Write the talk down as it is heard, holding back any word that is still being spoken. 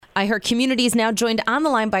iHeart Community is now joined on the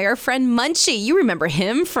line by our friend Munchie. You remember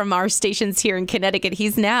him from our stations here in Connecticut.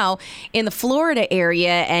 He's now in the Florida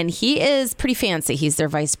area, and he is pretty fancy. He's their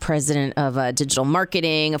vice president of digital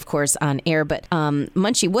marketing, of course, on air. But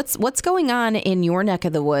Munchie, what's going on in your neck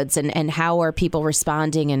of the woods, and how are people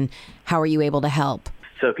responding, and how are you able to help?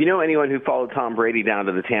 So if you know anyone who followed Tom Brady down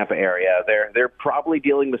to the Tampa area, they're probably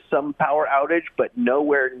dealing with some power outage, but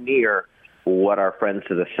nowhere near what our friends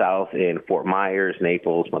to the south in Fort Myers,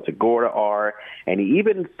 Naples, Punta Gorda are, and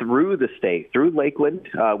even through the state, through Lakeland,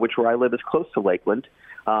 which where I live is close to Lakeland,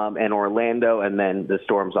 and Orlando, and then the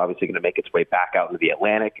storm's obviously going to make its way back out into the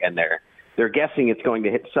Atlantic, and they're guessing it's going to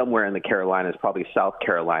hit somewhere in the Carolinas, probably South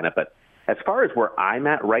Carolina. But as far as where I'm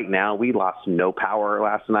at right now, we lost no power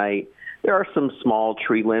last night. There are some small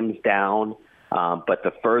tree limbs down, but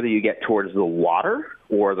the further you get towards the water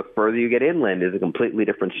or the further you get inland is a completely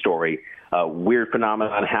different story. Weird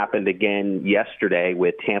phenomenon happened again yesterday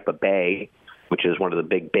with Tampa Bay, which is one of the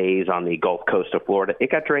big bays on the Gulf Coast of Florida.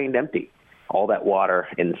 It got drained empty. All that water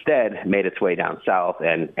instead made its way down south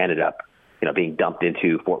and ended up being dumped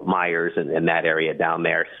into Fort Myers and that area down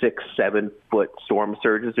there. 6-7 foot storm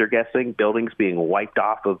surges, they're guessing, buildings being wiped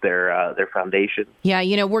off of their foundation.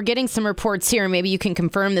 Yeah, we're getting some reports here, and maybe you can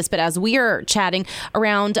confirm this, but as we are chatting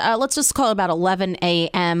around, let's just call it about 11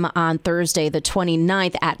 a.m. on Thursday, the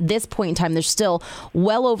 29th, at this point in time, there's still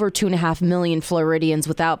well over 2.5 million Floridians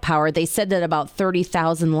without power. They said that about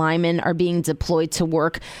 30,000 linemen are being deployed to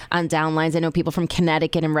work on downlines. I know people from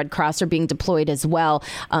Connecticut and Red Cross are being deployed as well.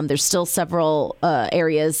 There's still several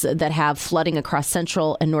areas that have flooding across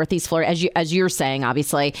central and northeast Florida, as you're saying,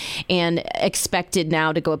 obviously, and expected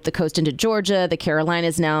now to go up the coast into Georgia, the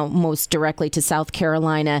Carolinas, now most directly to South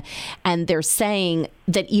Carolina. And they're saying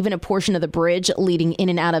that even a portion of the bridge leading in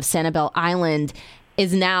and out of Sanibel Island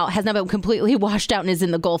has now been completely washed out and is in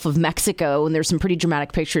the Gulf of Mexico. And there's some pretty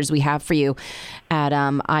dramatic pictures we have for you at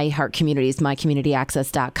iHeart Communities,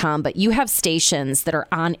 mycommunityaccess.com. But you have stations that are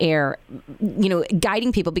on air,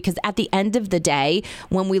 guiding people, because at the end of the day,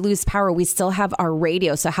 when we lose power, we still have our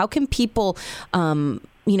radio. So how can people,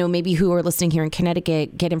 maybe who are listening here in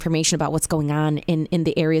Connecticut, get information about what's going on in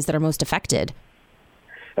the areas that are most affected?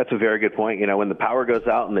 That's a very good point. When the power goes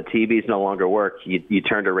out and the TVs no longer work, you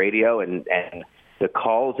turn to radio, and the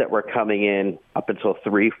calls that were coming in up until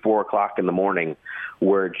 3-4 o'clock in the morning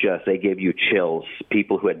were they gave you chills.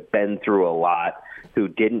 People who had been through a lot, who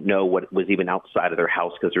didn't know what was even outside of their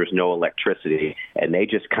house because there was no electricity, and they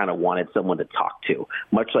just kind of wanted someone to talk to.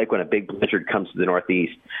 Much like when a big blizzard comes to the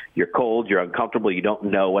Northeast, you're cold, you're uncomfortable, you don't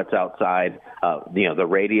know what's outside. The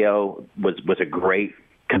radio was a great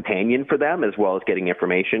companion for them, as well as getting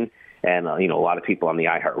information. And, a lot of people on the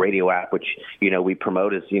iHeart Radio app, which, we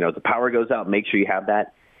promote as, the power goes out, make sure you have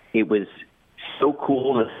that. It was so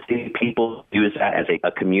cool to see people use that as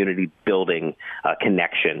a community building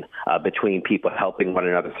connection between people helping one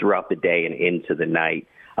another throughout the day and into the night.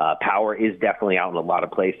 Power is definitely out in a lot of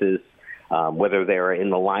places. Whether they're in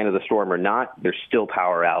the line of the storm or not, there's still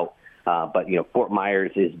power out. But Fort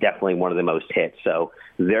Myers is definitely one of the most hit. So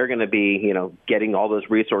they're going to be, getting all those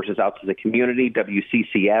resources out to the community.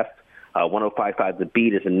 WCCF 105.5 The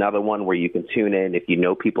Beat is another one where you can tune in if you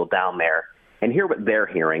know people down there and hear what they're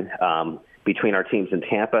hearing between our teams in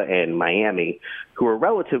Tampa and Miami, who are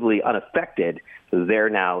relatively unaffected. They're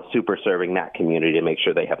now super serving that community to make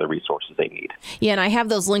sure they have the resources they need. Yeah, and I have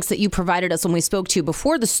those links that you provided us when we spoke to you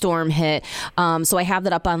before the storm hit. So I have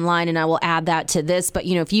that up online, and I will add that to this. But,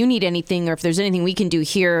 if you need anything, or if there's anything we can do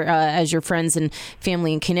here as your friends and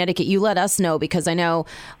family in Connecticut, you let us know, because I know,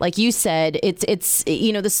 like you said, it's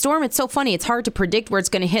the storm, it's so funny. It's hard to predict where it's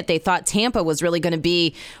going to hit. They thought Tampa was really going to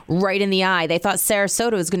be right in the eye. They thought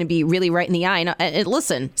Sarasota was going to be really right in the eye. And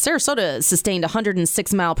listen, Sarasota sustained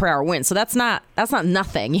 106 mile per hour winds. So that's not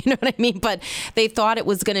nothing, you know what I mean? But they thought it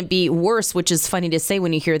was going to be worse, which is funny to say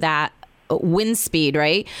when you hear that wind speed,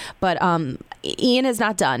 right? But Ian is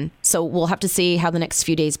not done. So we'll have to see how the next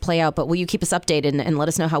few days play out. But will you keep us updated and let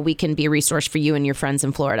us know how we can be a resource for you and your friends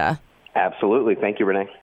in Florida? Absolutely. Thank you, Renee.